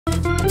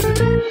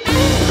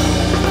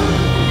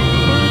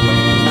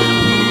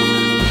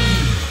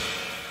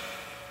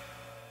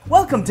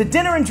Welcome to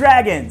Dinner and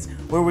Dragons,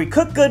 where we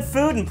cook good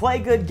food and play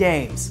good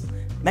games.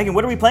 Meghan,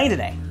 what are we playing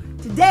today?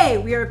 Today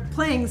we are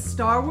playing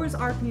Star Wars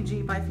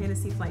RPG by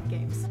Fantasy Flight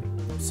Games.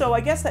 So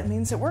I guess that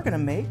means that we're gonna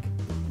make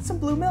some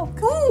blue milk.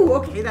 Ooh,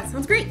 okay, that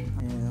sounds great.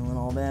 And a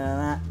little bit of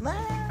that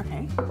there.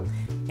 Okay.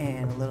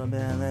 And a little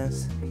bit of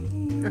this.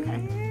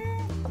 Okay.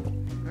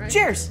 All right.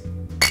 Cheers!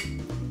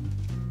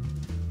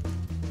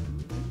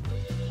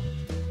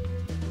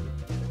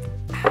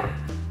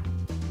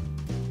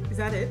 Is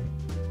that it?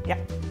 Yeah.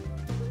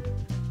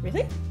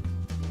 Really?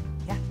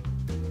 Yeah.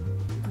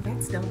 Oh,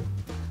 that's done.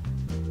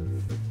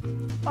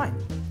 Fine.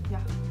 Yeah.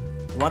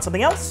 You want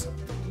something else?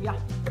 Yeah.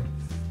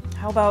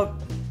 How about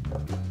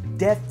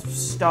Death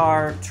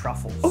Star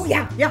Truffles? Oh,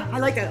 yeah, I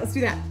like that. Let's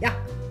do that. Yeah.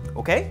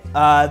 Okay,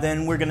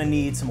 then we're gonna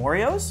need some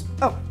Oreos.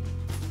 Oh.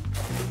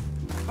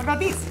 What about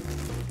these?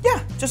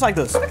 Yeah, just like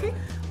those. Okay.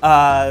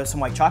 Some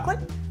white chocolate.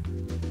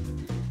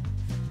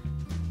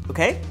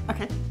 Okay.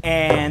 Okay.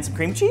 And some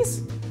cream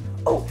cheese.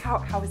 Oh,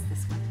 how is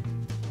this one?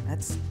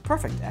 That's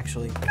perfect,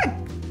 actually.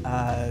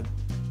 Good.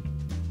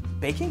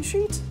 Baking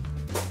sheet?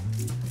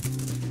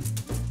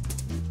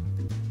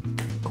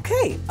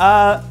 Okay,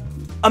 a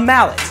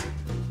mallet.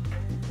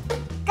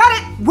 Got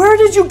it! Where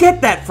did you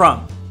get that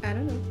from? I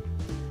don't know.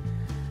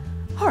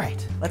 All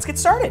right, let's get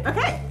started.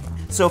 Okay.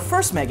 So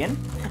first, Meghan,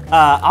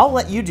 I'll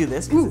let you do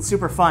this because it's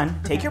super fun.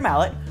 Take your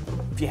mallet.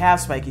 If you have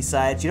spiky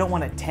sides, you don't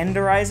want to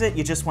tenderize it,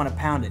 you just want to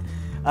pound it.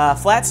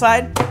 Flat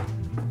side,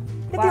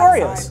 hit the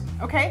Oreos.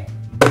 Side. Okay.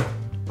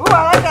 Ooh,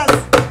 I like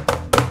this.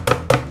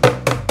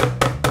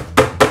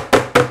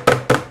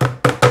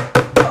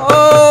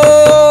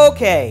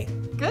 Okay.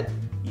 Good?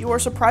 You are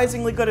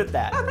surprisingly good at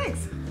that. Oh,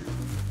 thanks.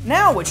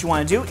 Now what you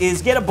want to do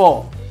is get a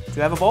bowl. Do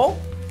you have a bowl?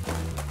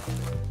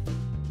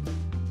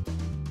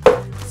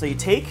 So you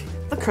take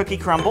the cookie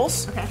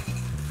crumbles, Okay.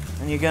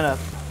 and you're gonna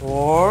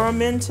pour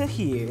them into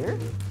here,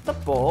 the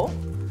bowl,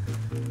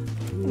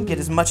 and get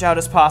as much out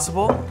as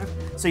possible.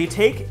 So you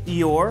take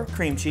your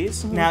cream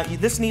cheese. Now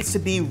this needs to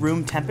be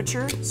room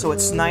temperature, so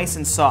it's nice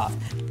and soft.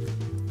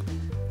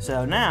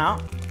 So now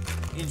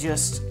you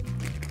just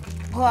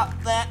plop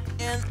that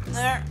in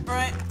there,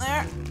 right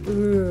there.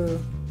 Ooh,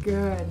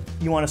 good.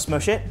 You want to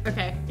smush it?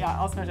 Okay, yeah,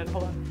 I'll smash it.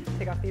 Hold on.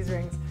 Take off these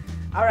rings.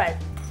 All right.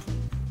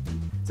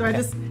 So I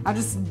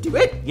just do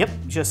it? Yep,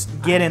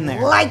 just get in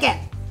there. Like it.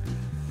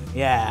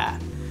 Yeah.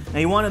 Now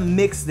you want to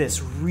mix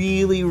this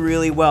really,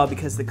 really well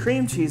because the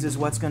cream cheese is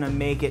what's going to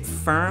make it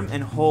firm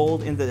and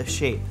hold into the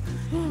shape.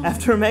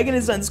 After Meghan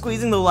is done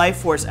squeezing the life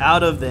force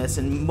out of this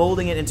and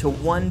molding it into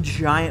one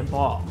giant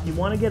ball, you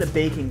want to get a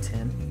baking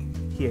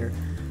tin here.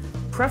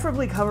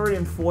 Preferably covered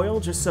in foil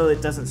just so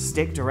it doesn't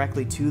stick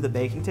directly to the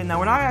baking tin. Now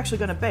we're not actually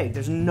going to bake.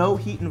 There's no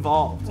heat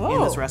involved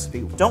in this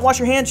recipe. Don't wash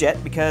your hands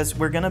yet because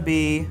we're going to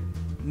be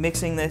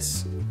mixing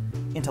this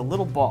into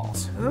little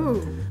balls.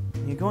 Ooh.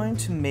 You're going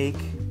to make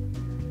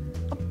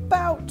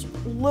about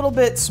a little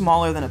bit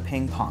smaller than a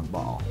ping pong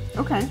ball.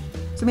 Okay.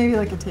 So maybe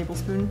like a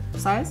tablespoon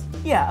size?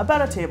 Yeah,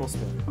 about a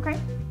tablespoon. Okay.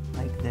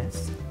 Like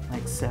this,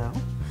 like so.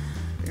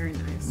 Very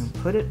nice. And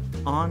put it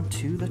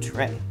onto the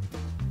tray.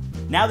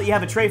 Now that you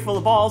have a tray full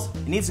of balls,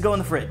 it needs to go in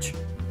the fridge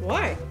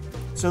Why?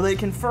 so that it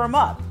can firm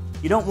up.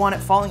 You don't want it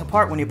falling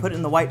apart when you put it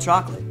in the white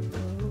chocolate.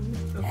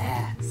 Okay.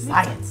 Yeah,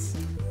 science.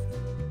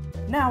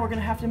 Now we're gonna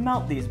have to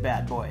melt these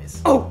bad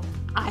boys. Oh,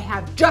 I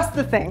have just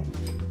the thing.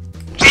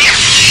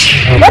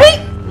 Ready?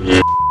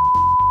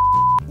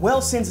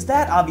 Well, since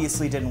that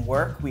obviously didn't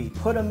work, we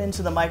put them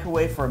into the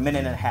microwave for 1.5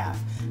 minutes.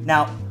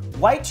 Now,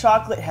 white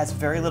chocolate has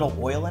very little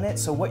oil in it,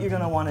 so what you're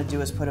gonna wanna do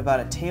is put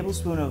about a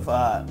tablespoon of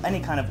any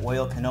kind of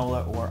oil,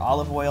 canola or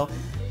olive oil,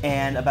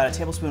 and about a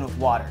tablespoon of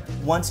water.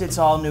 Once it's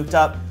all nuked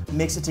up,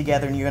 mix it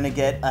together and you're gonna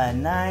get a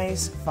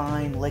nice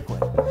fine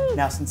liquid.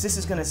 Now, since this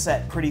is gonna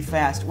set pretty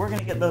fast, we're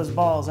gonna get those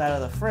balls out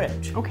of the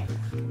fridge. Okay.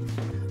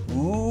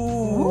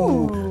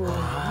 Ooh.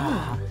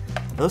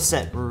 Those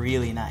set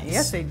really nice.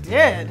 Yes, they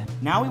did.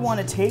 Now we want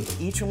to take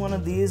each one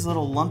of these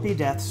little lumpy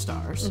Death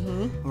Stars,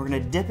 and we're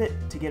going to dip it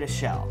to get a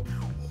shell.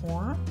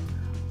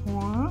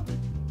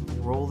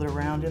 Roll it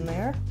around in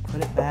there,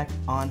 put it back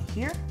on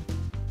here.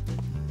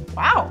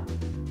 Wow.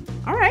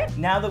 All right.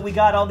 Now that we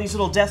got all these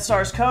little Death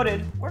Stars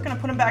coated, we're going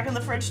to put them back in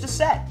the fridge to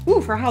set.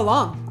 Ooh, for how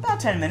long? About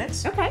 10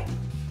 minutes. Okay.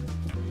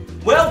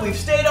 Well, we've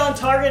stayed on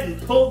target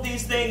and pulled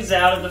these things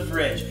out of the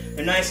fridge.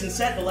 They're nice and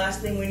set. The last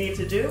thing we need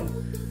to do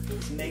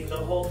is make the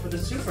hole for the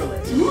super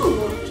lid.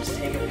 Just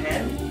take a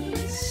pen,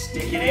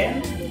 stick it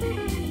in,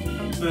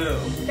 boom.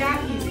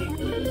 That easy.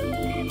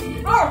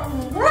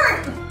 Oh,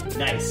 great.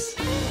 Nice.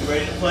 You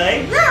ready to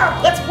play?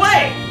 Yeah. Let's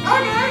play!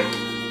 Okay.